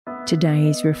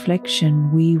today's reflection,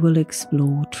 we will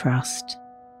explore trust.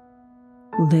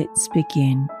 Let's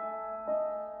begin.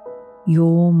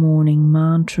 Your morning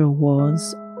mantra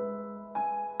was,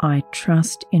 I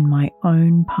trust in my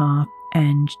own path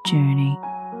and journey.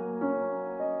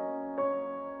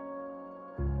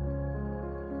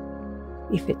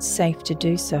 If it's safe to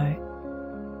do so,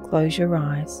 close your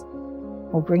eyes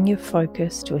or bring your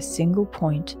focus to a single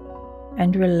point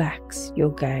and relax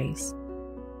your gaze.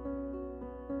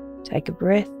 Take a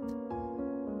breath.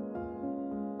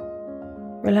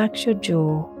 Relax your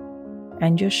jaw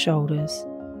and your shoulders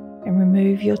and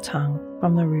remove your tongue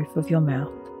from the roof of your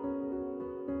mouth.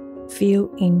 Feel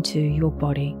into your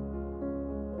body.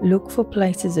 Look for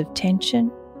places of tension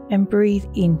and breathe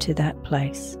into that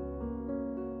place.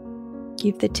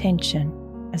 Give the tension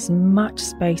as much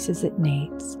space as it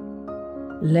needs.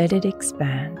 Let it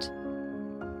expand.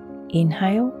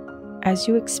 Inhale as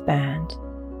you expand,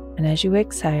 and as you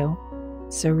exhale,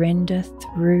 surrender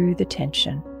through the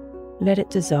tension. Let it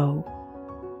dissolve.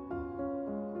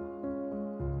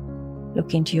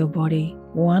 Look into your body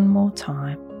one more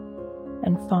time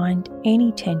and find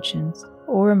any tensions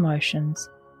or emotions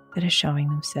that are showing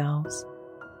themselves.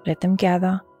 Let them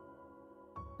gather.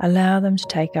 Allow them to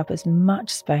take up as much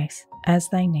space as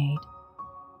they need.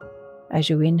 As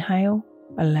you inhale,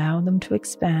 allow them to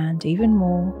expand even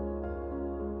more.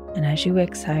 And as you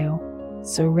exhale,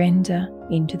 surrender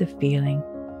into the feeling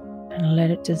and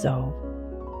let it dissolve.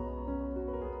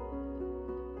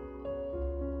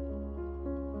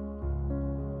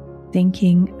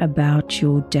 Thinking about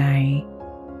your day,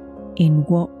 in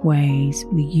what ways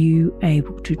were you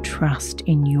able to trust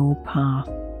in your path?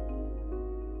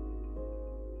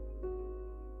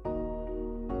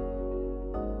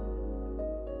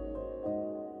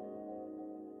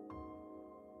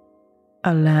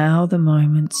 Allow the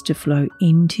moments to flow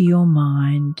into your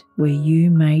mind where you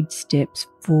made steps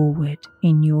forward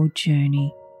in your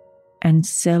journey and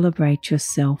celebrate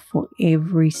yourself for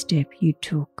every step you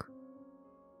took.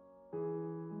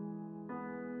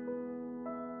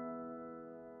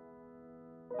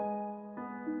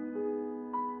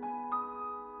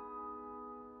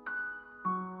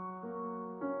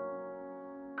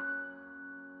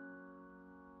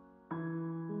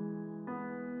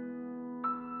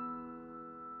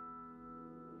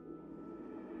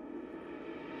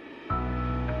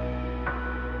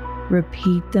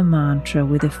 Repeat the mantra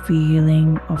with a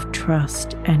feeling of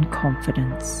trust and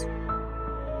confidence.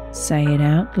 Say it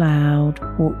out loud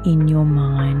or in your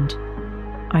mind.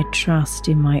 I trust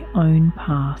in my own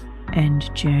path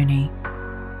and journey.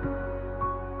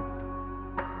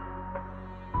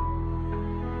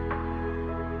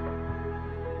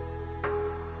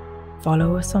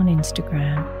 Follow us on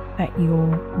Instagram at Your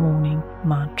Morning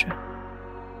Mantra.